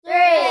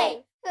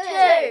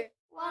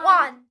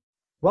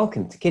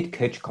Welcome to Kid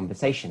Coach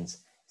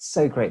Conversations.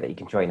 So great that you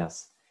can join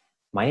us.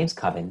 My name's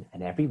Kevin,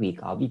 and every week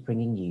I'll be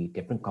bringing you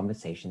different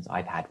conversations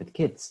I've had with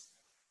kids.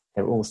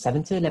 They're all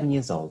 7 to 11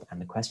 years old,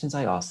 and the questions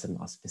I ask them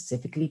are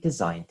specifically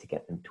designed to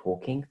get them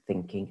talking,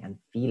 thinking, and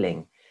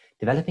feeling,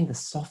 developing the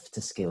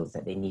softer skills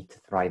that they need to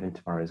thrive in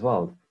tomorrow's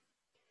world.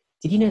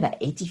 Did you know that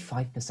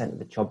 85% of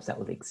the jobs that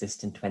will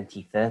exist in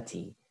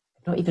 2030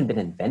 have not even been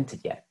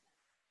invented yet?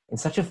 In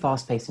such a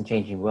fast-paced and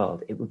changing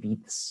world, it would be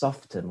the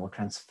softer, more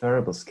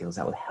transferable skills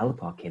that will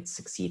help our kids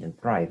succeed and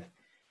thrive.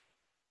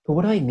 But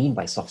what do I mean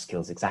by soft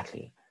skills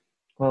exactly?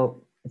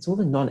 Well, it's all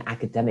the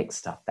non-academic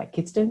stuff that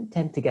kids don't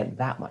tend to get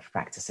that much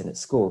practice in at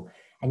school,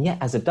 and yet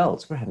as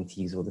adults, we're having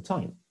to use all the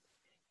time.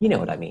 You know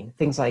what I mean?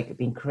 Things like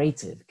being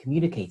creative,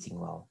 communicating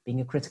well, being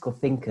a critical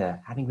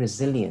thinker, having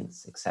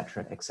resilience,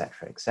 etc.,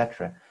 etc.,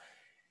 etc.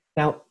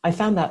 Now, I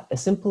found that a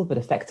simple but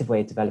effective way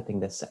of developing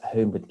this at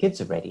home with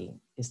kids already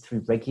is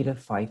through regular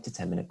 5 to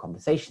 10 minute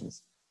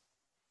conversations.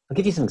 I'll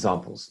give you some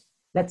examples.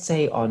 Let's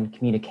say on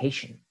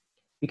communication,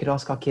 we could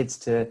ask our kids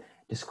to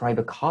describe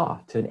a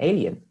car to an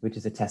alien, which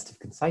is a test of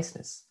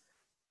conciseness.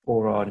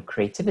 Or on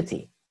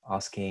creativity,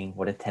 asking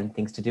what are 10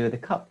 things to do with a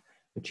cup,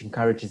 which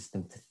encourages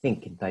them to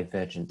think in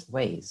divergent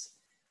ways.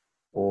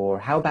 Or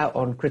how about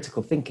on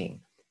critical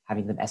thinking,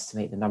 having them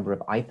estimate the number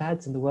of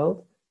iPads in the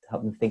world to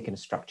help them think in a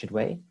structured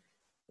way.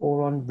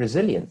 Or on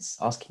resilience,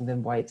 asking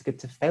them why it's good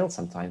to fail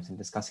sometimes and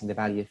discussing the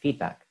value of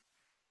feedback.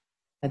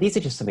 Now, these are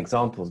just some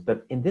examples,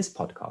 but in this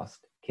podcast,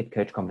 Kid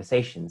Coach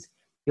Conversations,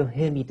 you'll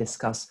hear me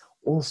discuss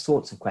all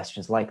sorts of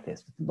questions like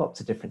this with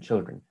lots of different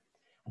children.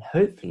 And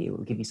hopefully it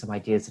will give you some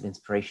ideas and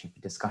inspiration for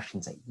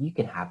discussions that you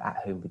can have at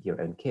home with your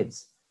own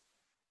kids.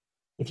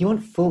 If you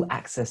want full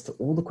access to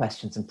all the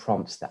questions and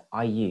prompts that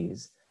I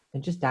use,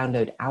 then just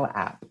download our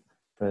app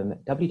from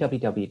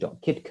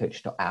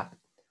www.kidcoach.app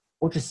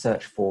or just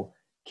search for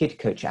Kid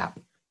Coach app,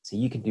 so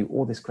you can do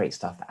all this great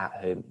stuff at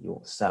home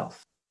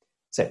yourself.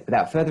 So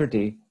without further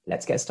ado,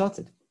 let's get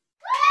started.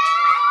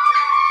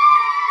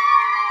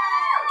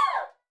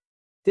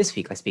 This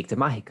week I speak to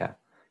Mahika.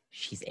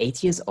 She's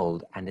 8 years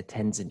old and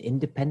attends an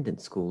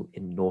independent school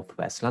in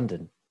northwest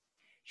London.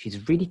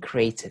 She's really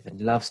creative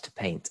and loves to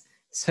paint,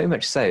 so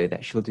much so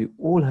that she'll do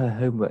all her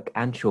homework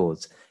and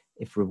chores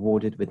if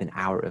rewarded with an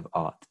hour of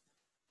art.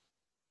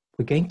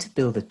 We're going to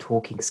build a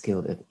talking skill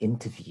of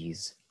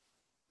interviews.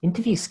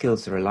 Interview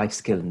skills are a life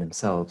skill in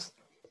themselves.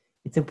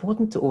 It's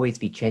important to always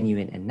be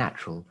genuine and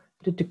natural,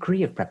 but a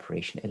degree of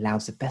preparation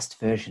allows the best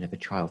version of a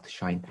child to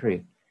shine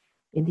through.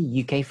 In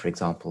the UK, for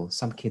example,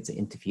 some kids are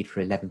interviewed for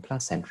 11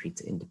 plus entry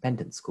to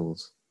independent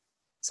schools.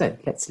 So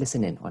let's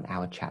listen in on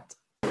our chat.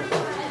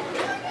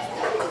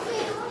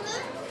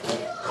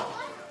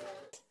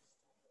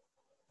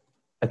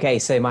 Okay,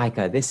 so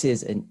Mahika, this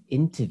is an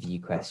interview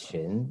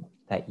question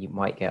that you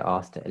might get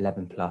asked at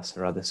 11 plus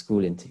or other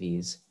school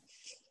interviews.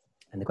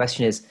 And the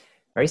question is,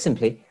 very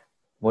simply,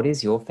 what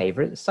is your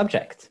favorite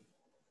subject?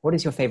 What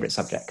is your favorite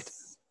subject?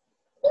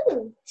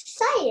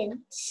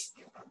 Science.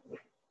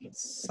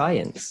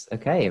 Science.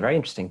 Okay, very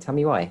interesting. Tell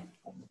me why.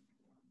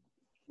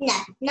 No,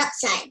 not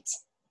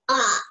science.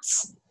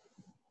 Arts.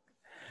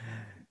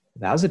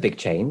 That was a big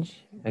change.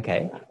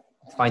 Okay.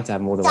 It's fine to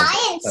have more than one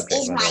Science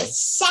subject. is my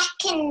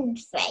second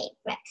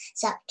favorite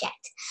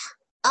subject.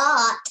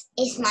 Art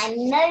is my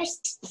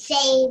most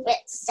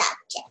favorite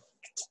subject.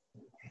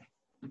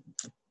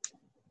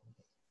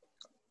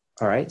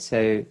 All right,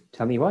 so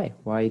tell me why.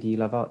 Why do you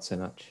love art so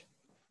much?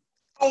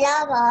 I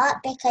love art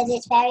because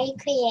it's very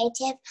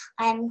creative.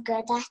 I'm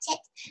good at it.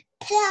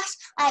 Plus,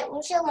 I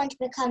also want to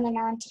become an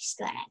artist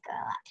when I grow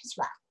up as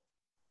well.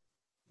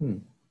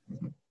 Do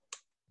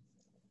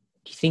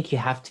you think you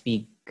have to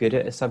be good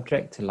at a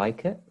subject to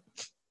like it?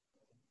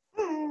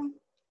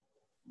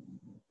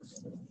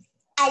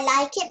 I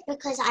like it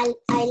because I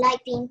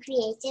like being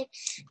creative.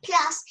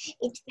 Plus,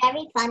 it's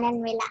very fun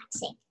and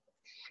relaxing.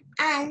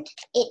 And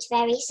it's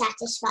very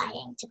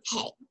satisfying to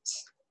paint.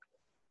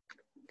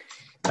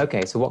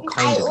 Okay, so what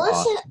kind of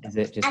art? Is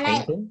it just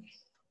painting?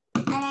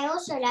 And I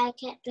also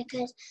like it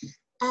because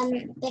I'm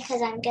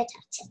good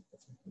at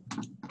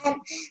it.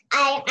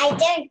 I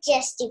don't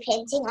just do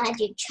painting. I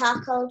do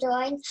charcoal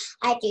drawing.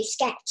 I do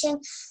sketching.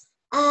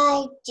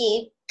 I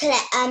do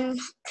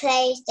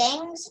clay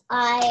things.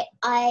 I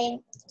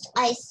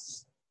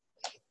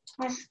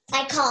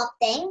carve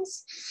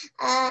things.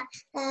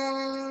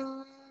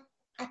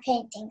 I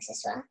paint things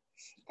as well.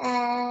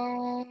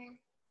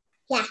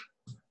 Yeah.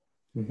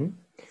 Mm-hmm.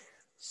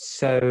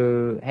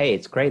 So, hey,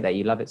 it's great that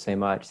you love it so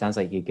much. Sounds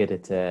like you're good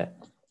at it.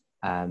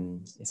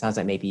 It sounds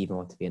like maybe you even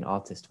want to be an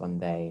artist one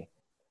day.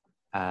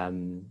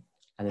 And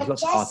there's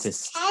lots of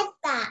artists. Said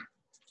that.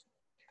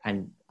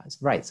 And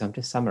right, so I'm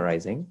just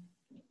summarizing.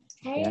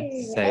 Yeah.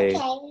 So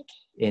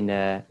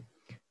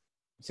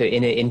Okay.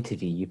 in an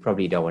interview, you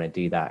probably don't want to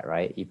do that,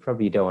 right? You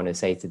probably don't want to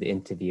say to the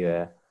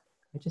interviewer,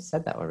 I just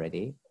said that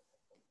already.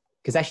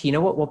 Because actually, you know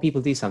what people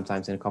do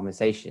sometimes in a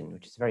conversation,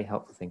 which is a very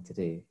helpful thing to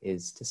do,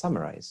 is to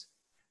summarize,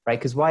 right?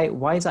 Because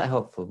why is that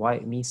helpful? Why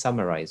me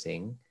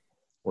summarizing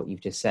what you've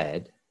just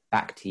said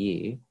back to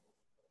you?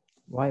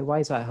 Why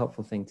is that a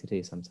helpful thing to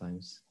do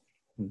sometimes?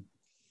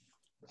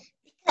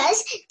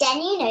 Because then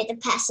you know the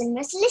person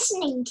was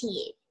listening to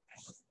you.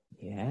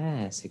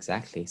 Yes,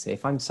 exactly. So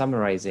if I'm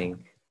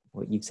summarizing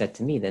what you've said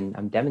to me, then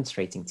I'm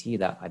demonstrating to you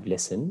that I've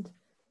listened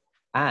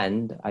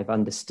and I've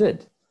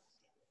understood,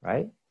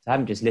 right? So I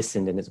haven't just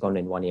listened and it's gone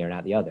in one ear and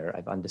out the other.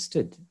 I've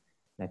understood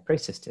and I've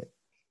processed it.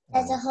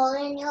 There's a hole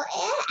in your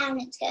ear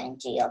and it's going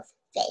to your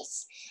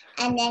face.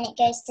 And then it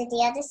goes to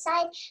the other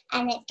side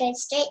and it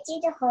goes straight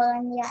through the hole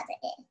in the other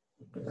ear.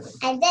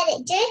 And then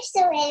it drifts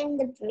away in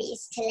the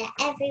breeze to let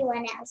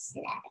everyone else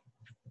know.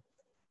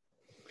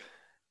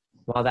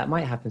 Well, that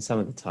might happen some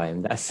of the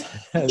time. That's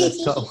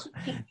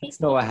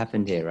not what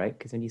happened here, right?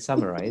 Because when you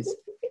summarize,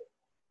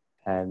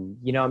 I'm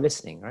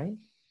listening, right?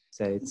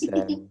 So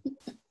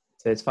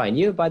it's fine.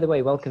 You, by the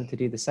way, welcome to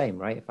do the same,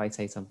 right? If I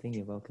say something,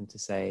 you're welcome to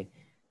say,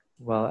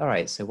 well, all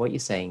right, so what you're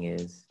saying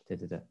is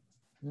da-da-da.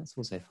 And that's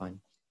also fine.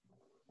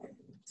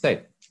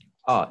 So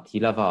art, you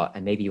love art,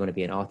 and maybe you want to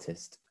be an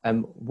artist.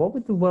 What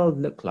would the world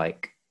look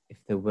like if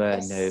there were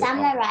no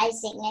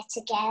summarizing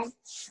it again.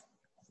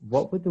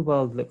 What would the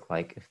world look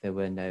like if there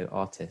were no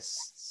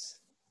artists?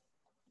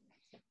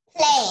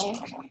 Plain.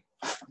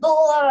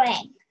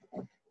 Boring.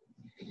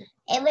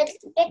 It would,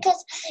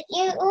 because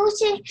you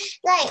also,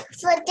 like,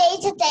 for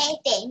day-to-day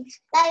things,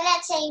 like,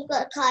 let's say you've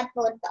got a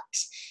cardboard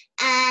box,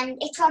 and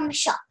it's from a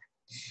shop,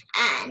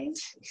 and,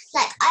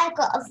 like, I've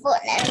got a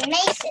Fortnum and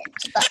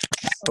Mason's box.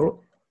 Oh,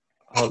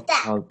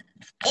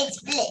 It's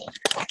blue.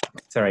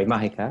 Sorry,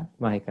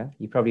 Mahika,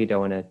 you probably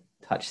don't want to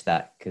touch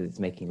that because it's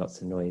making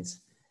lots of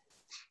noise.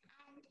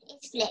 And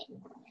it's blue.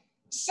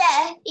 So,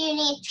 you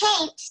need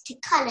paint to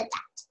colour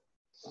that.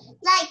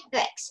 Like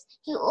bricks.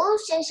 You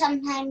also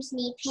sometimes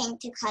need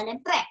paint to colour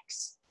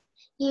bricks.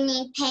 You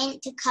need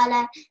paint to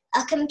colour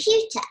a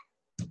computer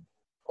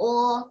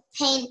or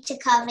paint to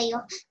colour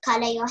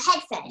your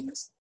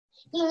headphones.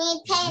 You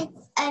need paint,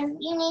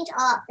 you need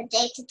art for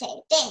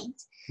day-to-day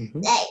things.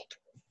 Mm-hmm.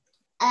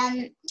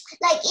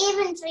 Like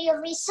even for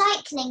your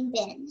recycling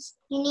bins,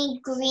 you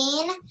need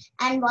green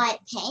and white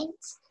paint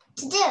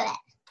to do it.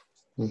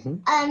 Mm-hmm.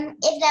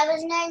 If there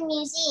was no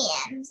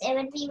museums, it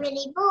would be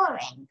really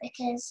boring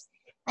because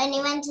when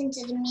you went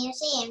into the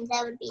museum,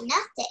 there would be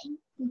nothing,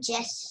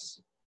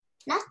 just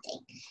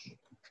nothing.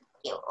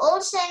 It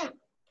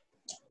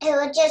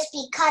would just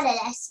be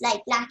colourless,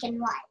 like black and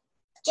white,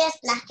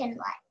 just black and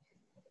white.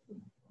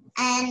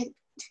 And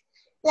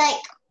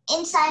like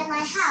inside my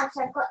house,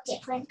 I've got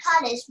different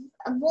colours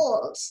of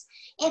walls.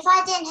 If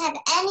I didn't have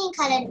any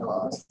coloured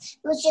walls,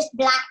 it was just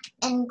black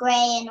and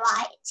grey and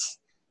white,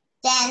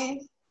 then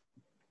it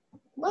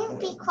wouldn't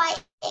be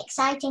quite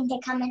exciting to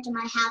come into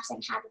my house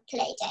and have a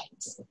play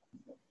date.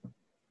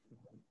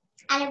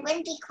 And it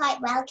wouldn't be quite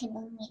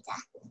welcoming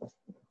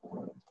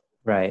either.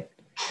 Right.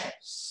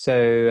 So,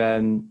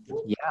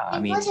 I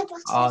mean,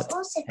 art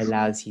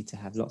allows you to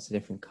have lots of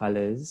different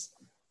colours,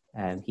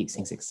 keeps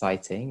things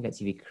exciting,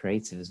 lets you be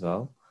creative as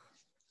well.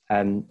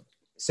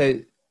 So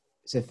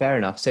fair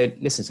enough. So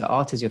listen, so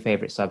art is your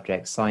favourite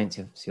subject, science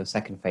is your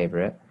second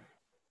favourite,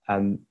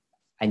 and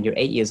you're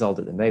 8 years old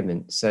at the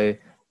moment. So,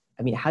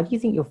 I mean, how do you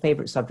think your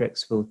favourite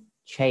subjects will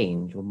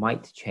change or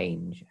might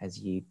change as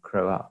you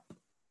grow up?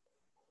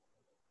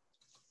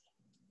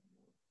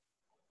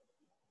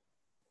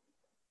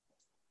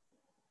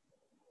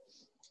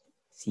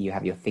 See, you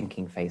have your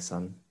thinking face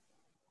on.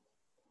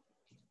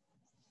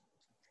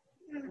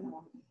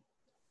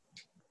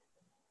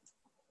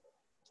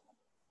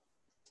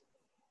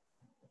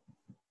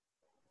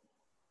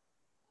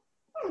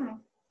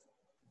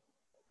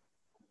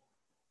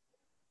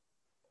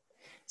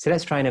 So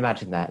let's try and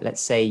imagine that. Let's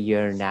say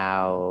you're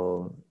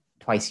now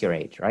twice your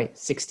age, right?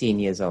 16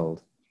 years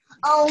old.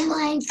 Oh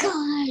my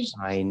gosh.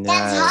 I know.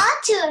 That's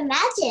hard to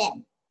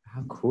imagine.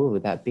 How cool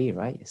would that be,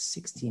 right? You're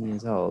 16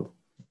 years old.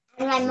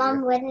 And my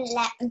mum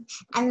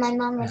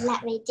would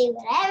let me do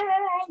whatever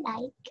I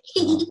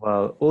like.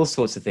 Well, all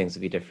sorts of things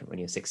will be different when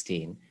you're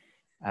 16.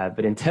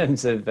 But in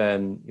terms of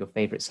your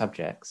favorite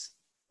subjects,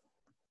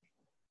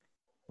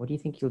 what do you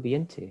think you'll be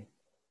into?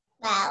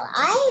 Well,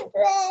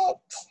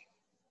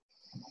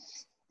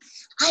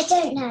 I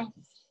don't know.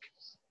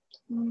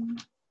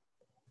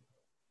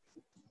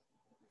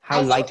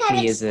 How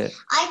likely is it?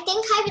 I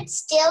think I would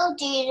still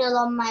doodle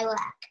on my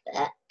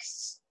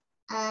workbooks.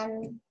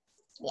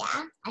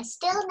 Yeah, I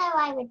still know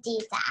I would do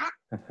that.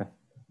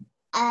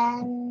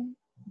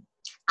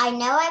 I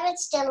know I would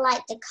still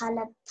like the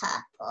colour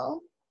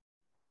purple,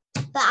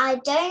 but I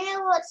don't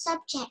know what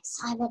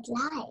subjects I would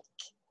like.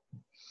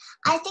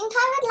 I think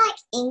I would like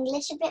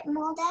English a bit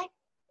more though.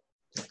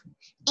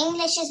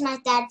 English is my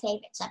third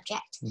favourite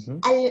subject,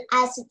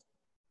 as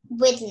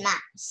with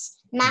maths.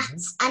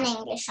 Maths and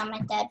English are my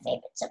third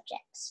favourite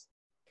subjects.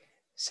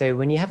 So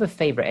when you have a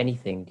favourite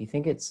anything, do you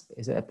think is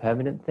it a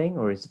permanent thing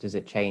or does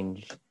it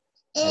change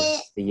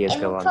as the years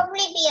go on? It would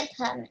probably be a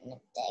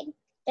permanent thing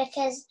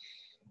because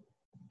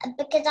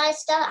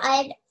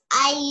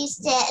I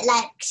used to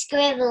like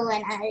scribble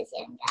when I was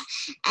younger,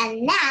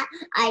 and now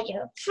I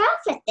do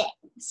proper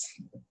things.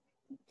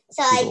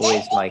 So I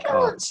don't think it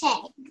will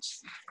change.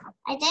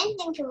 I don't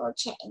think it will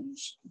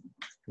change.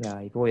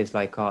 Yeah, you've always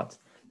liked art.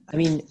 I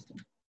mean,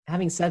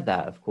 having said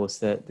that, of course,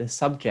 the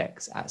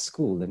subjects at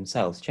school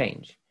themselves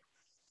change,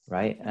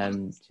 right?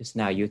 Just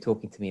now you were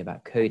talking to me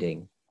about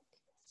coding.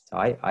 So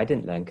I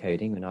didn't learn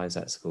coding when I was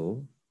at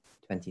school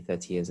 20,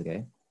 30 years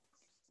ago,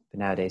 but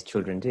nowadays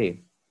children do.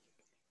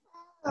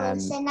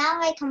 So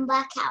now I can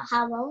work out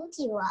how old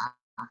you are.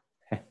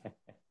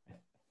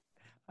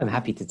 I'm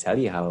happy to tell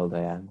you how old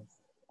I am.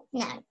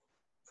 No.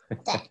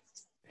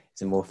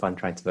 It's more fun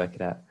trying to work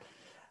it out.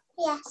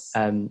 Yes.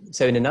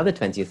 So in another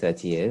 20 or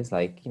 30 years,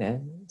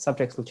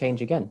 subjects will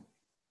change again.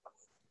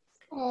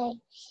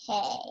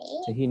 Okay.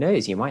 So who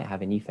knows, you might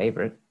have a new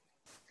favorite.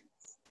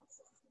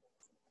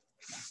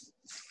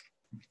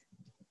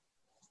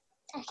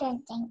 I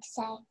don't think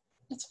so.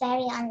 It's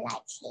very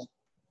unlikely.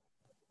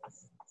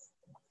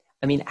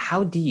 I mean,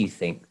 how do you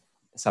think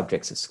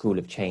subjects at school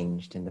have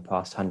changed in the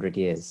past 100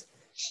 years?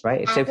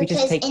 Right? So if we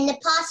just take... in the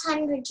past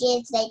 100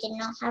 years, they did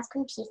not have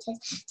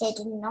computers, they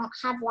did not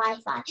have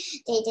Wi-Fi,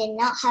 they did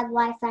not have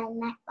Wi-Fi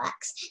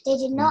networks, they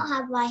did not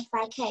have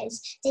Wi-Fi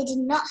codes, they did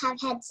not have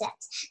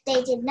headsets,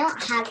 they did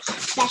not have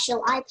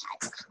special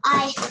iPads.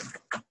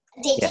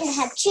 They didn't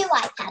have 2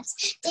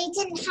 iPads. They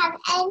didn't have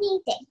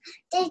anything.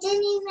 They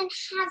didn't even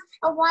have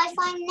a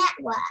Wi-Fi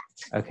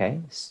network.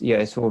 Okay, yeah,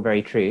 it's all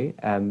very true.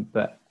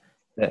 But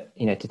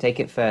to take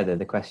it further,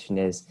 the question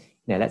is,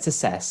 let's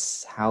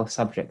assess how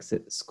subjects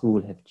at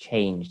school have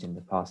changed in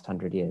the past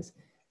 100 years.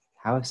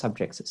 How have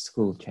subjects at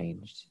school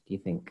changed, do you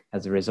think,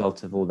 as a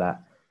result of all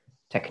that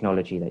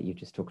technology that you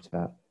just talked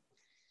about?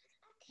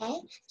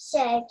 Okay,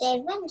 so they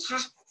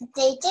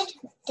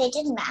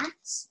did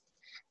maths.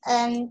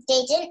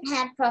 They didn't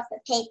have proper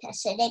paper,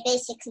 so they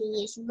basically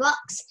used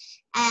rocks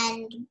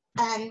and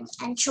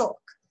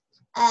chalk.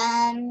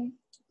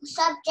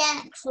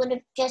 Subjects would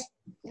have just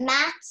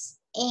maths,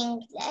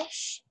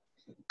 English.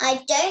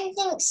 I don't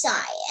think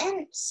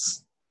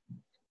science.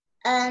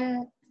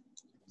 I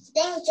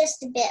think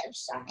just a bit of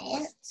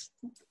science.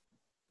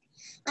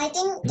 I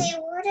think they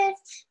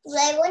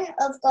wouldn't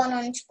have gone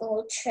on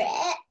school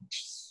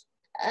trips.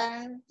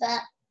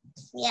 But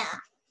yeah.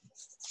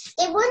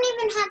 They wouldn't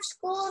even have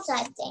schools,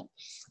 I think.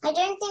 I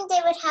don't think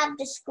they would have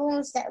the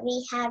schools that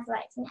we have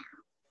right now.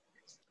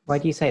 Why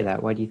do you say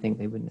that? Why do you think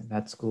they wouldn't have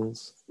had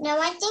schools? No,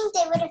 I think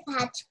they would have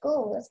had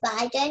schools, but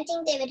I don't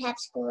think they would have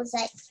schools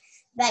like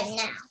right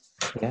now.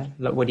 Yeah?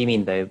 What do you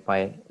mean, though,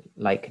 by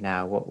like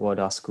now? What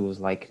are schools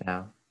like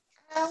now?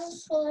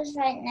 Schools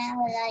right now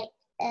are like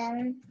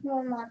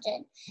more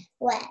modern,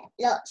 where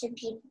lots of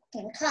people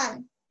can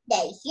come.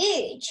 They're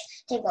huge.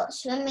 They've got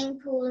swimming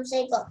pools,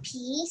 they've got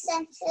PE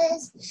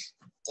centres,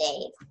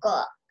 they've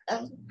got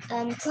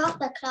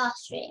proper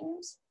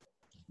classrooms.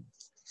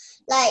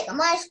 Like,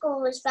 my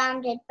school was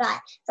founded by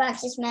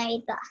Frances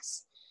Mary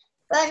Buss.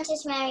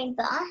 Frances Mary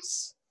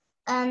Buss,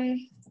 girls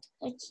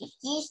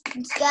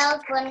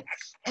weren't,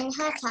 in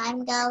her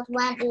time, girls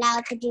weren't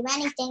allowed to do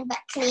anything but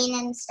clean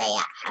and stay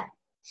at home,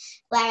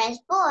 whereas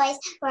boys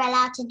were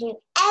allowed to do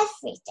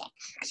everything.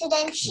 So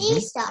then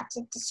she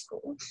started the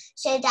school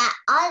so that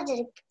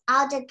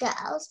other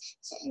girls,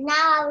 so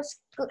now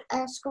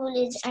our school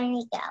is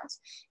only girls,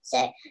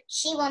 so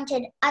she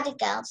wanted other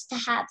girls to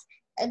have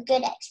a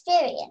good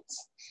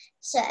experience.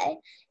 So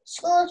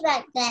schools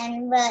back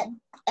then were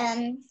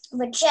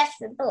just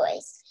for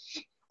boys,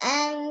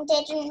 and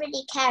they didn't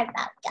really care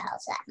about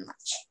girls that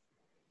much.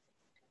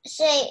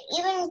 So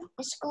even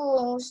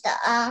schools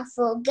that are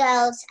for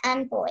girls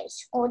and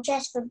boys, or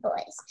just for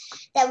boys,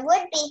 they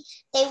would be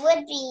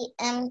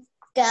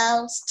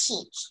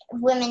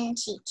women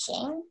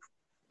teaching,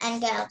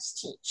 and girls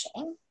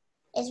teaching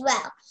as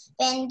well.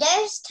 But in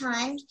those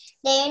times,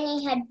 they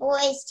only had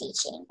boys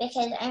teaching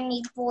because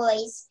only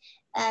boys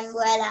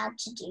were allowed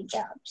to do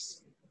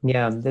jobs.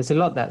 Yeah, there's a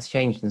lot that's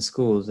changed in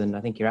schools, and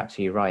I think you're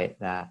absolutely right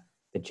that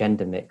the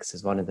gender mix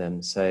is one of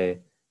them. So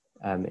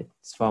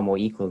it's far more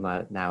equal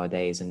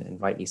nowadays, and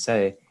rightly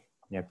so.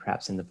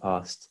 Perhaps in the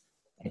past,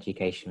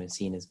 education was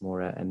seen as more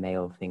a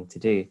male thing to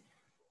do.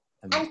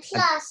 And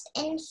plus,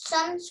 in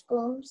some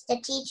schools, the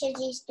teachers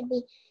used to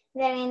be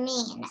very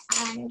mean,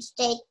 and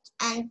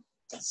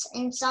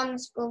in some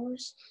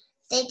schools,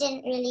 they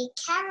didn't really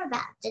care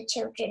about the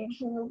children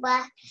who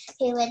were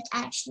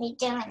actually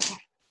doing it,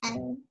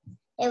 and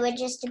they were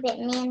just a bit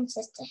mean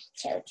to the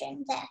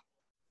children there.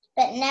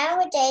 But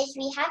nowadays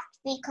we have to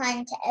be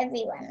kind to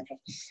everyone,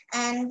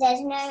 and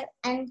there's no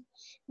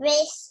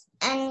race,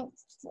 and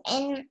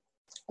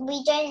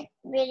we don't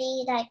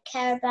really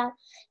care about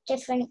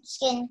different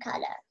skin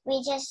color.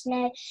 We just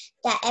know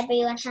that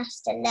everyone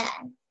has to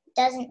learn. It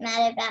doesn't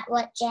matter about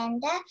what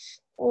gender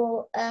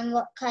or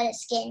what color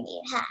skin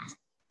you have.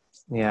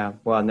 Yeah,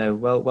 well, no,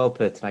 well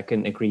put. And I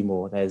couldn't agree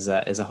more. There's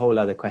a whole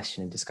other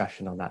question and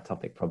discussion on that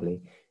topic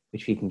probably,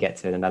 which we can get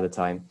to at another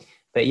time.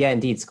 But yeah,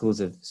 indeed, schools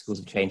have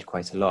changed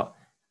quite a lot,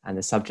 and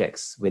the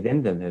subjects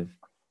within them have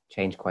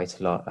changed quite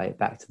a lot. Like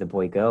back to the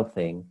boy-girl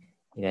thing,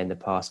 in the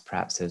past,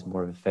 perhaps there's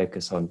more of a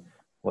focus on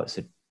what's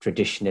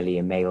traditionally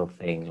a male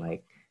thing,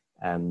 like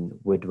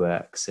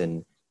woodworks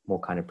and more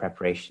kind of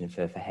preparation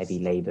for heavy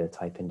labor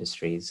type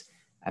industries.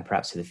 And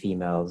perhaps for the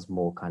females,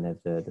 more kind of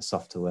the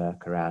softer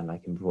work around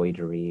like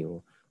embroidery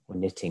or or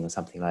knitting or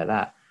something like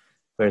that.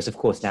 Whereas, of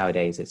course,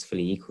 nowadays it's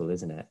fully equal,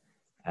 isn't it?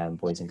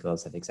 Boys and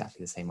girls have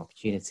exactly the same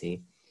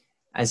opportunity.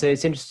 And so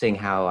it's interesting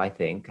how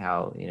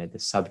the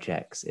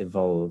subjects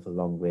evolve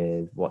along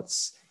with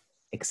what's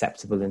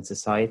acceptable in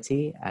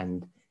society.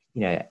 And,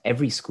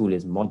 every school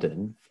is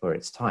modern for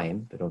its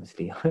time, but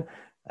obviously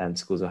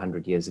schools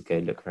 100 years ago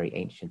look very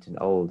ancient and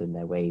old in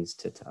their ways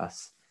to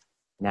us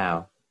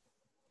now.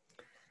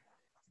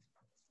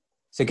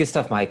 So good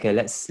stuff, Micah.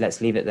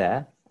 Let's leave it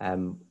there.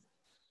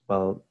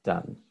 Well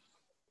done.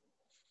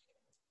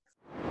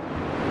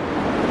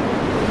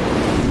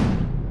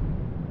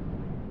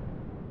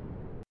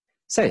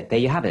 So there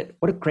you have it.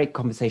 What a great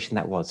conversation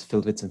that was,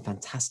 filled with some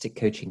fantastic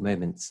coaching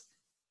moments.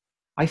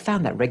 I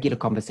found that regular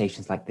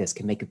conversations like this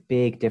can make a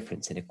big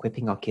difference in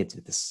equipping our kids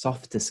with the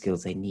softer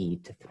skills they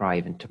need to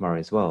thrive in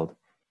tomorrow's world.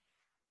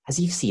 As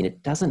you've seen,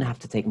 it doesn't have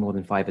to take more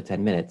than 5 or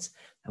 10 minutes.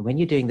 And when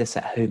you're doing this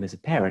at home as a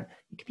parent,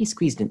 it can be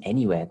squeezed in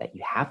anywhere that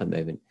you have a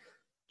moment,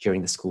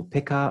 during the school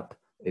pickup,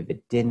 over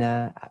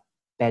dinner, at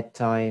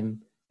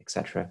bedtime,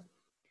 etc.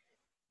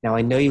 Now,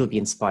 I know you'll be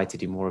inspired to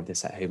do more of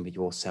this at home with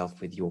yourself,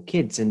 with your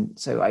kids. And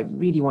so I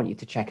really want you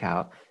to check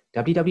out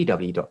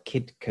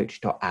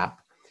www.kidcoach.app,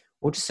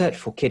 or just search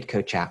for Kid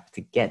Coach app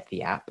to get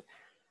the app,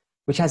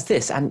 which has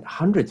this and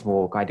hundreds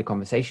more guided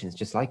conversations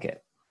just like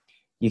it.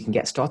 You can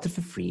get started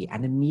for free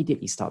and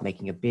immediately start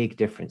making a big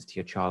difference to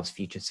your child's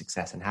future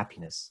success and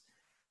happiness.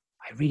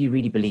 I really,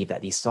 really believe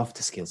that these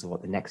softer skills are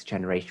what the next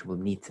generation will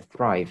need to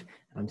thrive.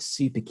 And I'm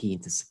super keen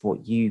to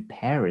support you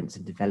parents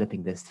in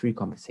developing this through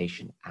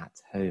conversation at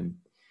home.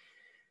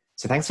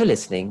 So thanks for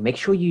listening. Make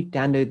sure you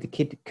download the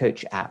Kid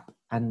Coach app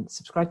and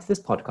subscribe to this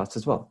podcast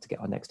as well to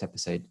get our next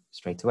episode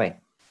straight away.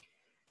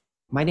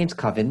 My name's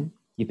Coven.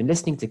 You've been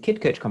listening to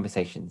Kid Coach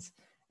Conversations,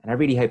 and I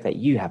really hope that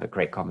you have a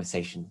great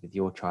conversation with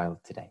your child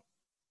today.